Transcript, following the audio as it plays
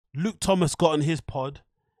Luke Thomas got on his pod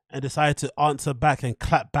and decided to answer back and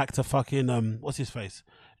clap back to fucking what's his face,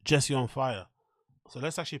 Jesse on Fire. So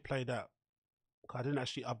let's actually play that. I didn't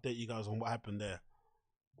actually update you guys on what happened there.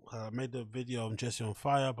 I made the video on Jesse on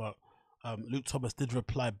Fire, but Luke Thomas did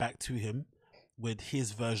reply back to him with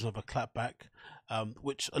his version of a clapback,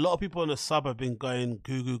 which a lot of people in the sub have been going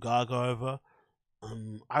goo goo gaga over.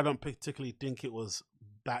 I don't particularly think it was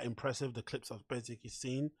that impressive, the clips I've basically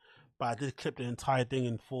seen, but I did clip the entire thing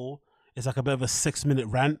in full. It's like a bit of a 6-minute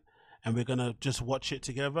rant, and we're gonna just watch it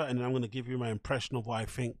together, and then I'm gonna give you my impression of what I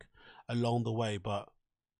think along the way. But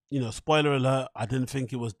you know, spoiler alert, I didn't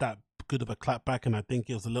think it was that good of a clapback, and I think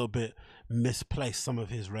it was a little bit misplaced, some of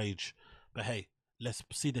his rage. But hey, let's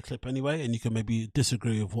see the clip anyway, and you can maybe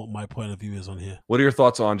disagree with what my point of view is on here. What are your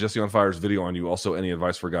thoughts on Jesse on Fire's video on you? Also, any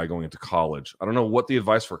advice for a guy going into college? I don't know what the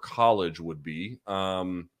advice for college would be.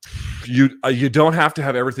 You don't have to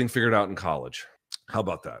have everything figured out in college. How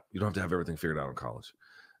about that? You don't have to have everything figured out in college.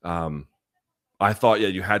 I thought, yeah,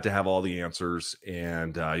 you had to have all the answers,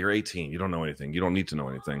 and you're 18. You don't know anything. You don't need to know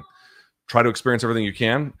anything. Try to experience everything you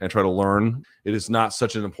can and try to learn. It is not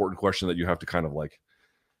such an important question that you have to kind of like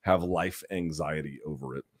have life anxiety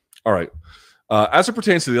over it. All right. As it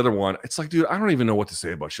pertains to the other one, it's like, dude, I don't even know what to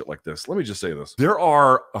say about shit like this. Let me just say this. There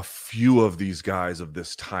are a few of these guys of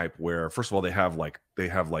this type where, first of all, they have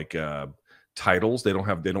titles. They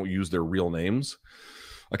don't use their real names.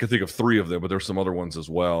 I can think of 3 of them, but there's some other ones as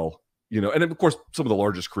well. You know, and of course, some of the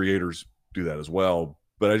largest creators do that as well.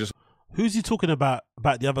 But who's he talking about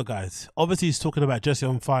the other guys? Obviously, he's talking about Jesse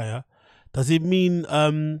on Fire. Does he mean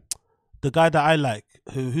the guy that I like?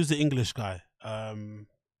 Who's the English guy?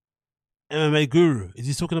 MMA Guru. Is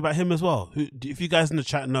he talking about him as well? If you guys in the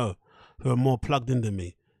chat know, who are more plugged in than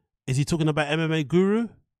me, is he talking about MMA Guru,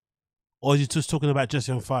 or is he just talking about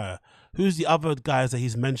Jesse on Fire? Who's the other guys that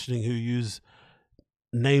he's mentioning who use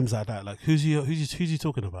names like that? Like who's he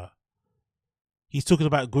talking about? He's talking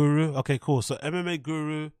about Guru. Okay, cool. So MMA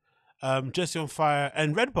Guru, Jesse on Fire,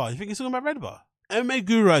 and Red Bar. You think he's talking about Red Bar? MMA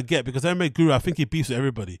Guru I get, because MMA Guru, I think he beefs with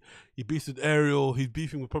everybody. He beefs with Ariel. He's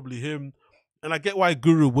beefing with probably him. And I get why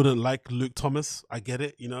Guru wouldn't like Luke Thomas. I get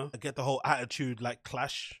it, you know. I get the whole attitude like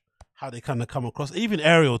clash, how they kind of come across. Even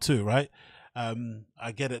Ariel too, right?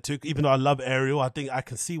 I get it too. Even though I love Ariel, I think I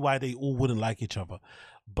can see why they all wouldn't like each other.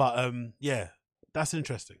 But yeah, that's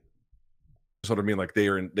interesting. Sort of mean like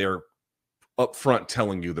they're up front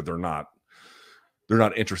telling you that they're not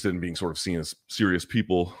interested in being sort of seen as serious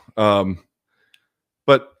people.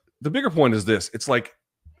 But the bigger point is this. It's like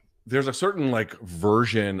there's a certain like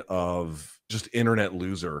version of just internet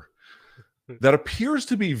loser that appears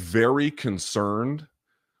to be very concerned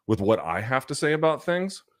with what I have to say about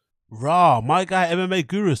things. Rah, my guy MMA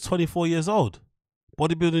Guru is 24 years old.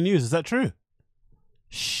 Bodybuilding News, is that true?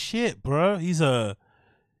 Shit, bro. He's an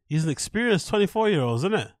experienced 24-year-old,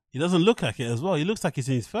 isn't it? He doesn't look like it as well. He looks like he's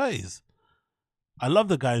in his 30s. I love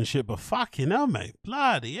the guy and shit, but fucking hell, mate.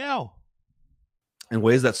 Bloody hell. In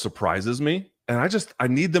ways that surprises me. And I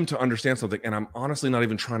need them to understand something. And I'm honestly not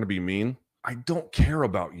even trying to be mean. I don't care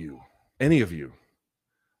about you. Any of you.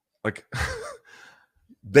 Like,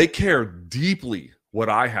 they care deeply what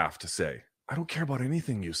I have to say. I don't care about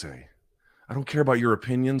anything you say. I don't care about your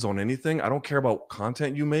opinions on anything. I don't care about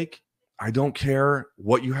content you make. I don't care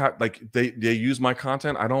what you have. Like they use my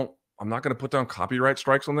content. I'm not going to put down copyright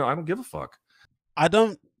strikes on them. I don't give a fuck. I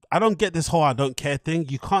don't get this whole I don't care thing.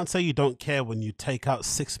 You can't say you don't care when you take out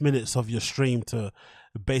 6 minutes of your stream to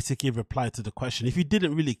basically reply to the question. If you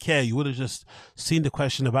didn't really care, you would have just seen the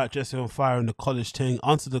question about Jesse on Fire and the college thing,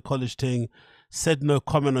 answered the college thing, said no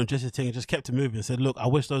comment on Jesse thing, and just kept it moving. Said, look, I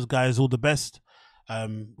wish those guys all the best.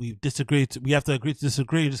 We disagreed. We have to agree to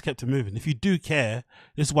disagree, and just kept it moving. If you do care,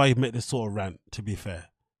 this is why you make this sort of rant, to be fair.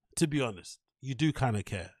 To be honest, you do kind of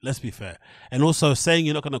care. Let's be fair. And also saying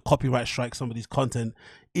you're not going to copyright strike somebody's content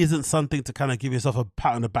isn't something to kind of give yourself a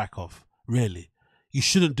pat on the back of, really. You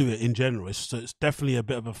shouldn't do it in general. It's definitely a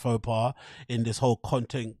bit of a faux pas in this whole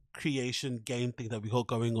content creation game thing that we got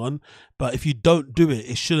going on. But if you don't do it,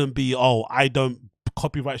 it shouldn't be, oh, I don't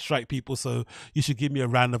copyright strike people, so you should give me a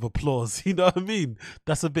round of applause. You know what I mean?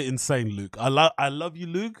 That's a bit insane, Luke. I love you,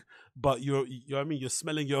 Luke, but you know what I mean? You're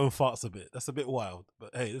smelling your own farts a bit. That's a bit wild.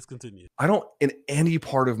 But hey, let's continue. I don't, in any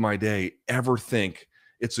part of my day, ever think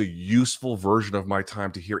it's a useful version of my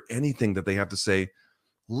time to hear anything that they have to say,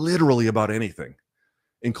 literally about anything,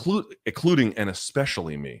 including and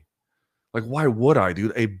especially me. Like, why would I,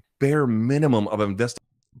 dude? A bare minimum of investing.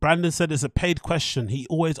 Brandon said it's a paid question. He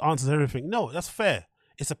always answers everything. No, that's fair.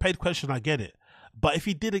 It's a paid question. I get it. But if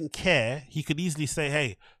he didn't care, he could easily say,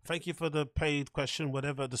 hey, thank you for the paid question,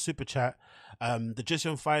 whatever, the super chat. The Jesse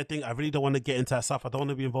on Fire thing, I really don't want to get into that stuff. I don't want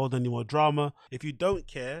to be involved in any more drama. If you don't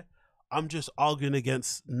care, I'm just arguing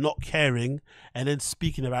against not caring and then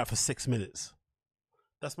speaking about it for 6 minutes.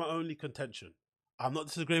 That's my only contention. I'm not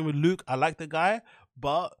disagreeing with Luke. I like the guy,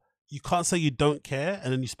 but you can't say you don't care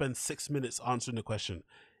and then you spend 6 minutes answering the question.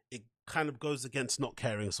 It kind of goes against not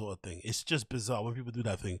caring sort of thing. It's just bizarre when people do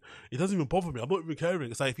that thing. It doesn't even bother me. I'm not even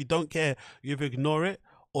caring. It's like if you don't care, you either ignore it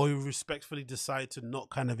or you respectfully decide to not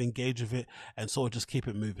kind of engage with it and sort of just keep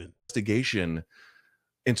it moving. Investigation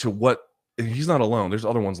into what, he's not alone. There's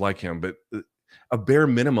other ones like him, but a bare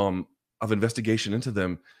minimum of investigation into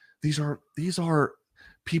them. These are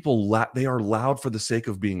people, they are loud for the sake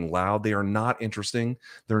of being loud. They are not interesting.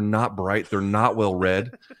 They're not bright. They're not well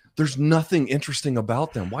read. There's nothing interesting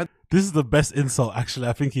about them. Why? This is the best insult, actually,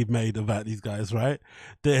 I think he made about these guys, right?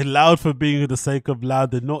 They're loud for being for the sake of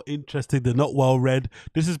loud. They're not interesting. They're not well read.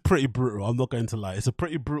 This is pretty brutal. I'm not going to lie. It's a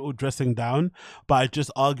pretty brutal dressing down, but I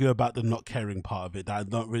just argue about the not caring part of it that I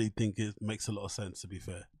don't really think it makes a lot of sense, to be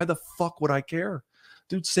fair. Why the fuck would I care?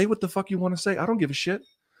 Dude, say what the fuck you want to say. I don't give a shit.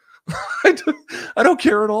 I don't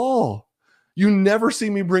care at all. You never see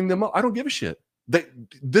me bring them up. I don't give a shit.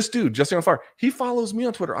 This dude, Jesse on Fire, he follows me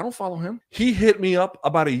on Twitter. I don't follow him. He hit me up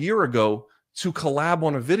about a year ago to collab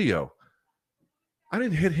on a video. I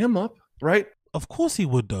didn't hit him up, right? Of course he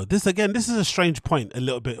would, though. This is a strange point a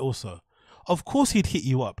little bit also. Of course he'd hit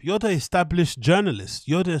you up. You're the established journalist.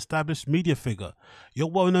 You're the established media figure. You're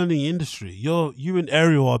well known in the industry. You and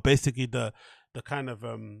Ariel are basically the kind of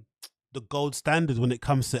the gold standard when it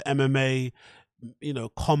comes to MMA, you know,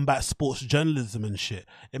 combat sports journalism and shit.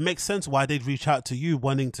 It makes sense why they'd reach out to you,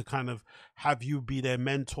 wanting to kind of have you be their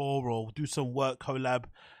mentor or do some work collab.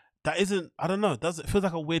 That isn't, I don't know, it feels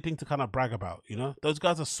like a weird thing to kind of brag about, you know? Those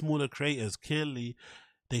guys are smaller creators. Clearly,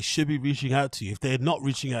 they should be reaching out to you. If they're not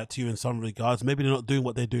reaching out to you in some regards, maybe they're not doing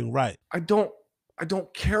what they're doing right. I don't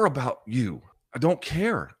care about you. I don't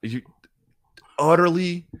care. You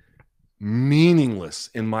utterly meaningless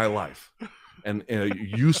in my life. And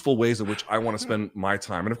useful ways in which I want to spend my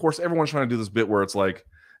time. And of course, everyone's trying to do this bit where it's like,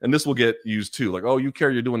 and this will get used too, like, oh, you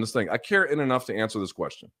care, you're doing this thing. I care enough to answer this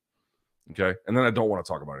question. Okay. And then I don't want to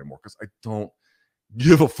talk about it anymore because I don't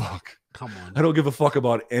give a fuck. Come on. I don't give a fuck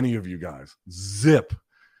about any of you guys. Zip.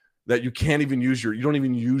 That you can't even use you don't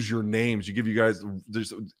even use your names. You give you guys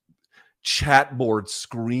there's chat board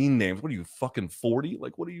screen names. What are you, fucking 40?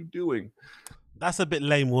 Like, what are you doing? That's a bit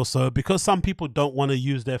lame also, because some people don't want to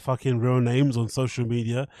use their fucking real names on social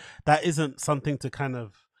media. That isn't something to kind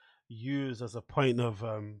of use as a point of,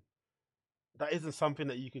 that isn't something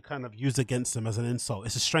that you could kind of use against them as an insult.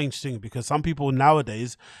 It's a strange thing because some people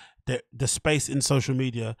nowadays, the space in social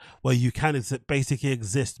media where you can basically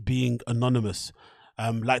exist being anonymous.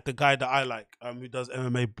 Like the guy that I like, who does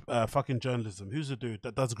MMA fucking journalism. Who's the dude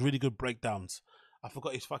that does really good breakdowns? I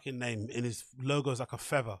forgot his fucking name, and his logo is like a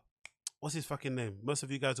feather. What's his fucking name? Most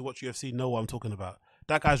of you guys who watch UFC know what I'm talking about.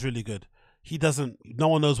 That guy's really good. No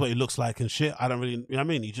one knows what he looks like and shit. I don't really, you know what I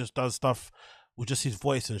mean? He just does stuff with just his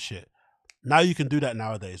voice and shit. Now you can do that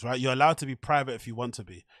nowadays, right? You're allowed to be private if you want to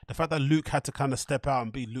be. The fact that Luke had to kind of step out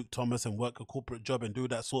and be Luke Thomas and work a corporate job and do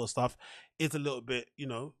that sort of stuff is a little bit, you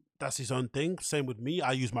know, that's his own thing. Same with me.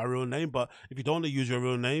 I use my real name, but if you don't want to use your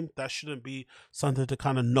real name, that shouldn't be something to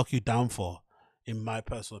kind of knock you down for, in my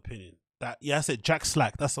personal opinion. I said Jack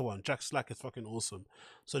Slack. That's the one. Jack Slack is fucking awesome.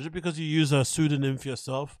 So just because you use a pseudonym for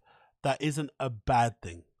yourself, that isn't a bad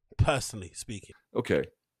thing, personally speaking. Okay.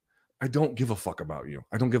 I don't give a fuck about you.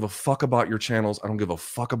 I don't give a fuck about your channels. I don't give a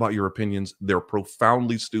fuck about your opinions. They're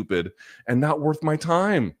profoundly stupid and not worth my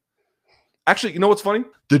time. Actually, you know what's funny?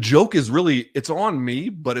 The joke is really, it's on me,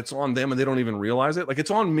 but it's on them and they don't even realize it. Like,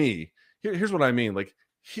 it's on me. Here's what I mean. Like,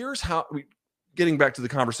 here's how... Getting back to the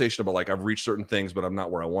conversation about like I've reached certain things, but I'm not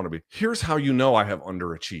where I want to be. Here's how you know I have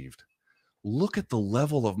underachieved. Look at the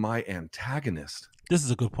level of my antagonist. This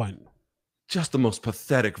is a good point. Just the most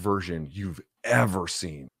pathetic version you've ever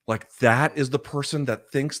seen. Like, that is the person that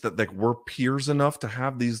thinks that like we're peers enough to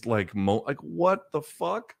have these like what the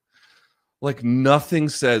fuck? Like, nothing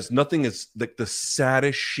is like the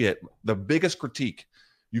saddest shit. The biggest critique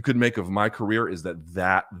you could make of my career is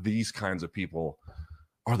that these kinds of people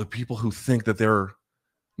are the people who think that they're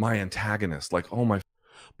my antagonist. Like, oh my.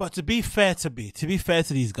 But to be fair to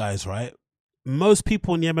these guys, right? Most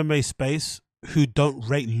people in the MMA space who don't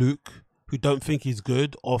rate Luke, who don't think he's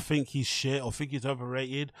good, or think he's shit, or think he's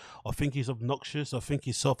overrated, or think he's obnoxious, or think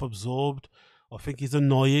he's self-absorbed, or think he's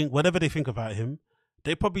annoying, whatever they think about him,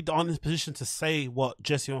 they probably aren't in a position to say what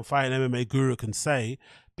Jesse on Fire and MMA Guru can say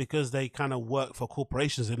because they kind of work for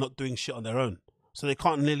corporations. They're not doing shit on their own. so they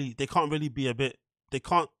can't really be a bit. They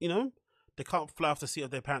can't, they can't fly off the seat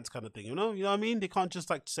of their pants, kind of thing. You know what I mean? They can't just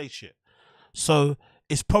like say shit. So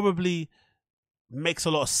it's probably makes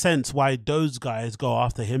a lot of sense why those guys go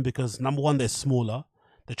after him, because number one, they're smaller.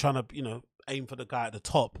 They're trying to, aim for the guy at the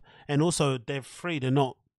top, and also they're free. They're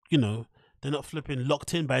not, they're not flipping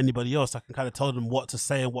locked in by anybody else. I can kind of tell them what to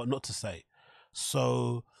say and what not to say.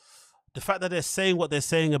 So the fact that they're saying what they're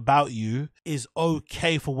saying about you is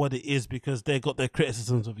okay for what it is, because they got their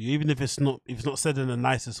criticisms of you, even if it's not said in the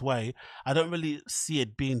nicest way. I don't really see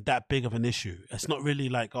it being that big of an issue. It's not really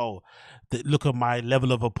like, oh, look at my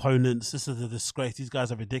level of opponents, this is a disgrace, these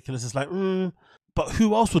guys are ridiculous. It's like, but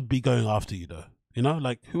who else would be going after you though?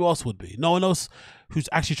 Like, who else would be? No one else who's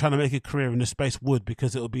actually trying to make a career in this space would,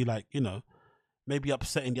 because it would be like, maybe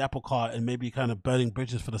upsetting the apple cart and maybe kind of burning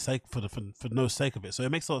bridges for the sake for no sake of it. So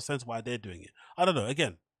it makes a lot of sense why they're doing it. I don't know.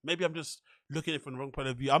 Again, maybe I'm just looking at it from the wrong point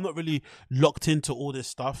of view. I'm not really locked into all this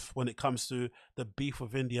stuff when it comes to the beef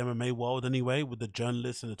within the MMA world anyway, with the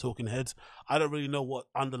journalists and the talking heads. I don't really know what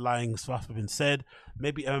underlying stuff have been said.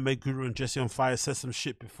 Maybe MMA Guru and Jesse on Fire said some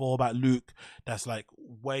shit before about Luke that's like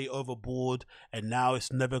way overboard, and now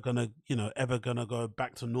it's never gonna, ever gonna go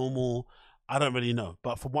back to normal. I don't really know,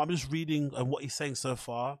 but from what I'm just reading and what he's saying so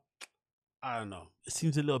far, I don't know. It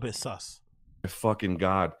seems a little bit sus. Fucking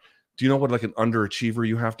God. Do you know what like an underachiever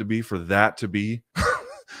you have to be for that to be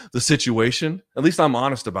the situation? At least I'm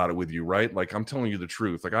honest about it with you, right? Like, I'm telling you the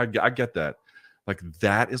truth. Like, I get that. Like,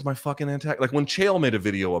 that is my fucking antagonist. Like, when Chael made a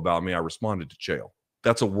video about me, I responded to Chael.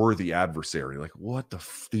 That's a worthy adversary. Like, what the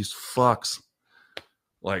these fucks?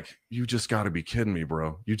 Like, you just got to be kidding me,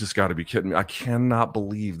 bro. You just got to be kidding me. I cannot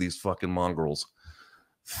believe these fucking mongrels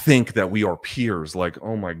think that we are peers. Like,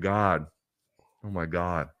 oh my God. Oh my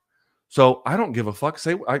God. So I don't give a fuck.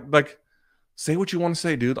 Say what you want to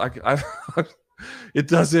say, dude. It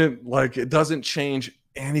doesn't change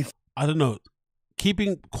anything. I don't know.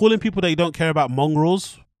 Calling people that you don't care about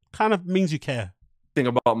mongrels kind of means you care.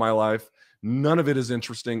 About my life. None of it is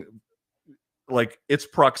interesting. Like, it's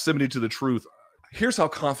proximity to the truth. Here's how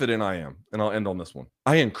confident I am, and I'll end on this one.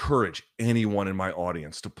 I encourage anyone in my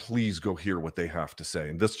audience to please go hear what they have to say,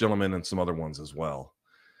 and this gentleman and some other ones as well.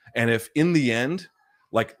 And if in the end,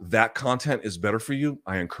 like, that content is better for you,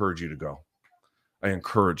 I encourage you to go. I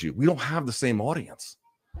encourage you. We don't have the same audience.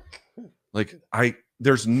 Like,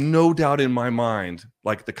 there's no doubt in my mind,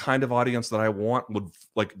 like, the kind of audience that I want would,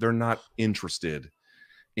 like, they're not interested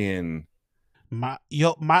in... My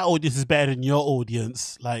audience is better than your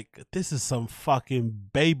audience. Like, this is some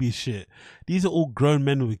fucking baby shit. These are all grown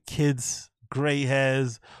men with kids, gray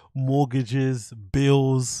hairs, mortgages,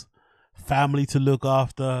 bills, family to look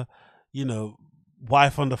after,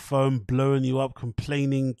 wife on the phone blowing you up,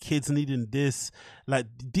 complaining, kids needing this. Like,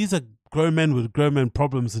 these are grown men with grown men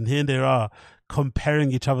problems, and here they are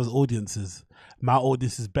comparing each other's audiences. My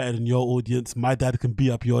audience is better than your audience. My dad can beat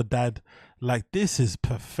up your dad. Like, this is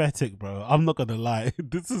pathetic, bro. I'm not gonna lie.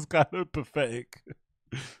 This is kind of pathetic.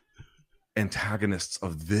 Antagonists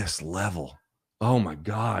of this level. Oh my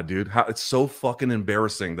God, dude. It's so fucking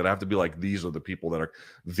embarrassing that I have to be like, these are the people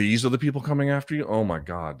coming after you. Oh my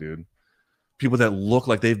God, dude. People that look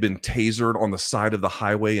like they've been tasered on the side of the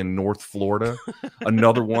highway in North Florida.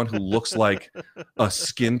 Another one who looks like a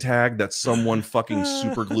skin tag that someone fucking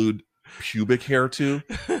super glued pubic hair to.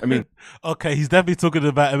 I mean, okay, he's definitely talking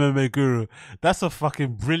about MMA Guru. That's a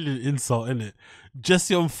fucking brilliant insult, isn't it?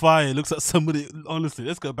 Jesse on Fire looks at somebody. Honestly,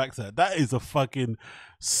 let's go back to that. That is a fucking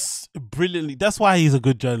brilliantly. That's why he's a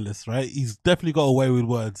good journalist, right? He's definitely got away with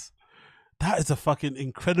words. That is a fucking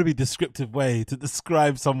incredibly descriptive way to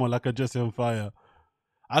describe someone like a Jesse on Fire.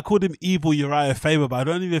 I called him evil Uriah Faber, but I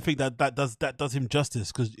don't even think that does him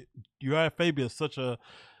justice, because Uriah Faber is such a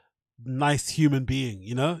nice human being,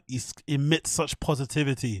 he emits such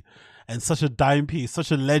positivity and such a dime piece, such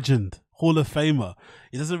a legend, Hall of Famer.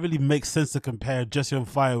 It doesn't really make sense to compare Jesse on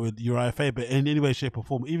Fire with Uriah Faber in any way, shape or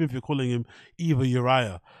form, even if you're calling him evil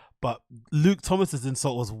Uriah. But Luke Thomas's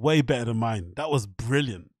insult was way better than mine. That was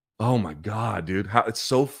brilliant. Oh my God, dude. It's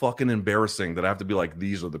so fucking embarrassing that I have to be like,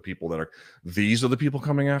 these are the people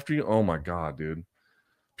coming after you. Oh my God, dude.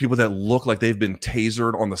 People that look like they've been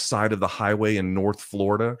tasered on the side of the highway in North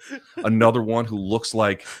Florida. Another one who looks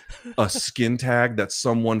like a skin tag that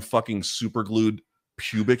someone fucking super glued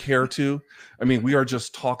pubic hair to. I mean, we are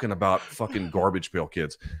just talking about fucking garbage pail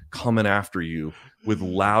kids coming after you with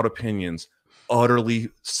loud opinions, utterly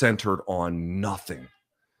centered on nothing.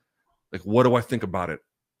 Like, what do I think about it?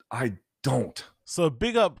 I don't. So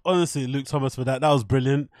big up, honestly, Luke Thomas for that. That was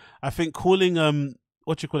brilliant. I think calling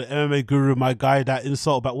what you call it, MMA guru, my guy, that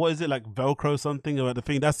insult about what is it, like Velcro something about the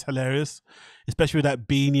thing. That's hilarious, especially with that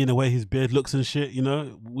beanie and the way his beard looks and shit. You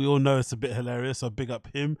know, we all know it's a bit hilarious. So big up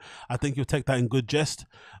him. I think he'll take that in good jest.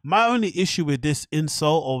 My only issue with this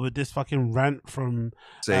insult or with this fucking rant from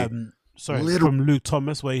from Luke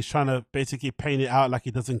Thomas, where he's trying to basically paint it out like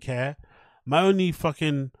he doesn't care. My only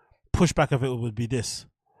fucking pushback of it would be this: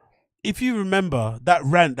 if you remember that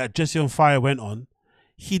rant that Jesse on Fire went on,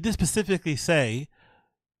 he did specifically say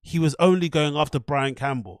he was only going after Brian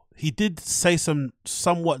Campbell. He did say some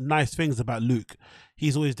somewhat nice things about Luke.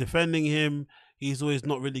 He's always defending him. He's always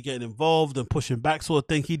not really getting involved and pushing back sort of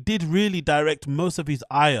thing. He did really direct most of his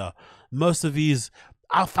ire, most of his,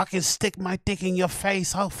 I'll fucking stick my dick in your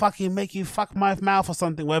face, I'll fucking make you fuck my mouth or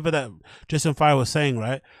something, whatever that Jason Fire was saying,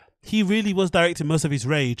 right? He really was directing most of his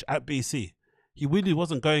rage at BC. He really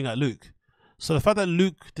wasn't going at Luke. So the fact that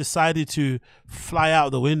Luke decided to fly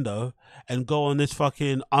out the window and go on this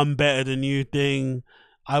fucking I'm better than you thing,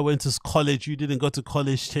 I went to college, you didn't go to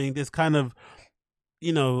college thing, this kind of,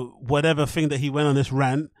 you know, whatever thing that he went on this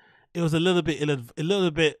rant, it was a little bit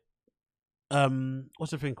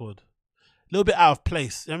what's the thing called? A little bit out of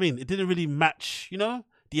place. I mean, it didn't really match, you know,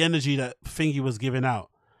 the energy that Thingy was giving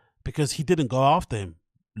out, because he didn't go after him.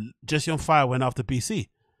 Jesse on Fire went after BC,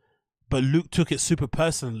 but Luke took it super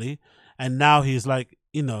personally, and now he's like,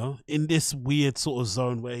 you know, in this weird sort of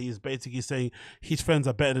zone where he's basically saying his friends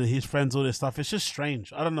are better than his friends, all this stuff. It's just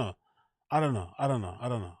strange. I don't know.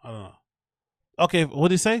 Okay, what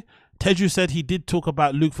did he say? Teju said he did talk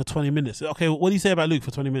about Luke for 20 minutes. Okay, what did he say about Luke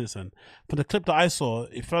for 20 minutes then? From the clip that I saw,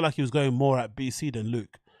 it felt like he was going more at BC than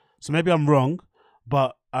Luke. So maybe I'm wrong,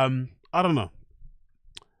 but I don't know.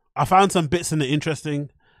 I found some bits in it interesting.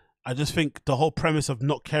 I just think the whole premise of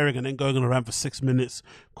not caring and then going on a rant for 6 minutes,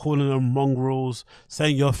 calling them mongrels,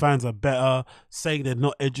 saying your fans are better, saying they're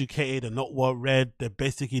not educated, they're not well read, they're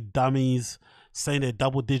basically dummies, saying they're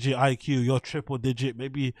double-digit IQ, you're triple-digit,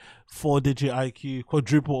 maybe 4-digit IQ,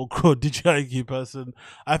 quadruple or quad-digit IQ person.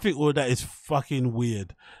 I think all of that is fucking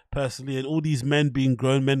weird, personally. And all these men being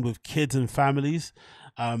grown men with kids and families,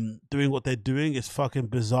 doing what they're doing is fucking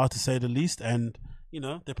bizarre to say the least. And, you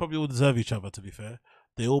know, they probably all deserve each other, to be fair.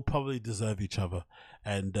 They all probably deserve each other.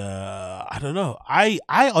 And I don't know. I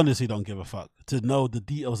honestly don't give a fuck to know the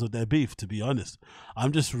details of their beef, to be honest.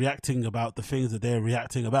 I'm just reacting about the things that they're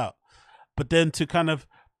reacting about. But then to kind of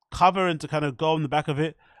cover and to kind of go on the back of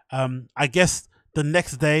it, I guess the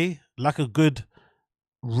next day, like a good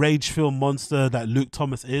rage-filled monster that Luke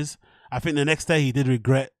Thomas is, I think the next day he did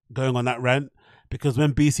regret going on that rant, because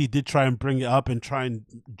when BC did try and bring it up and try and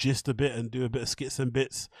gist a bit and do a bit of skits and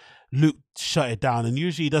bits, Luke shut it down. And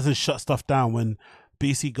usually he doesn't shut stuff down when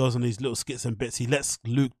BC goes on these little skits and bits. He lets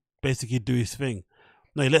Luke basically do his thing.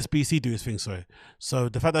 No, he lets BC do his thing, sorry. So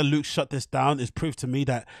the fact that Luke shut this down is proof to me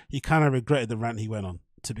that he kind of regretted the rant he went on,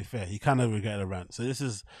 to be fair. He kind of regretted the rant. So this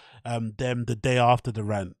is them the day after the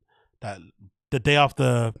rant, the day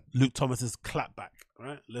after Luke Thomas's clapback,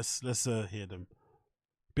 right? Let's hear them.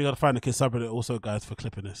 Be able to find the kid subreddit also, guys, for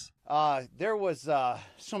clipping this. There was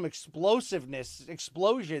some explosions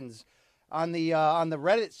on the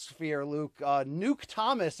Reddit sphere, Luke. Nuke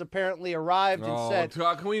Thomas apparently arrived and said,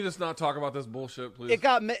 "Can we just not talk about this bullshit, please?" It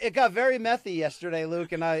got very methy yesterday,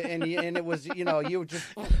 Luke, and it was, you know, you were just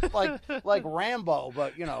like Rambo,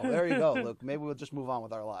 but you know, there you go, Luke. Maybe we'll just move on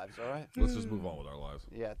with our lives, all right? Let's just move on with our lives.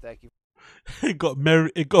 Yeah, thank you. It got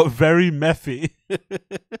very methy.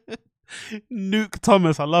 Nuke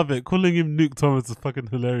Thomas, I love it. Calling him Nuke Thomas is fucking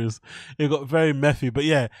hilarious. It got very methy, but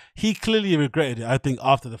yeah, he clearly regretted it. I think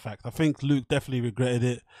after the fact, I think Luke definitely regretted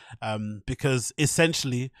it, because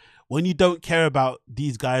essentially, when you don't care about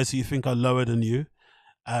these guys who you think are lower than you,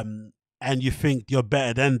 and you think you're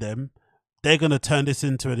better than them, they're gonna turn this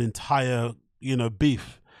into an entire, you know,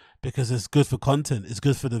 beef, because it's good for content, it's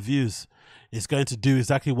good for the views, it's going to do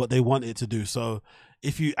exactly what they want it to do. So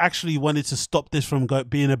if you actually wanted to stop this from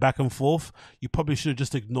being a back and forth, you probably should have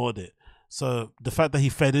just ignored it. So the fact that he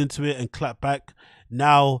fed into it and clapped back,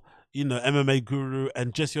 now, you know, MMA Guru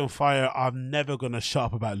and Jesse on Fire are never going to shut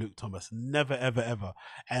up about Luke Thomas. Never, ever, ever.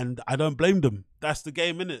 And I don't blame them. That's the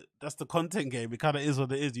game, innit? That's the content game. It kind of is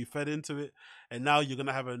what it is. You fed into it, and now you're going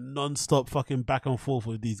to have a non-stop fucking back and forth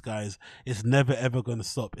with these guys. It's never, ever going to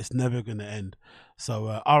stop. It's never going to end. So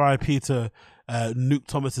RIP to Nuke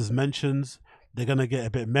Thomas's mentions. They're going to get a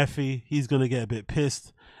bit methy. He's going to get a bit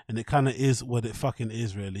pissed. And it kind of is what it fucking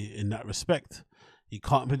is, really, in that respect. You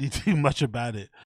can't really do much about it.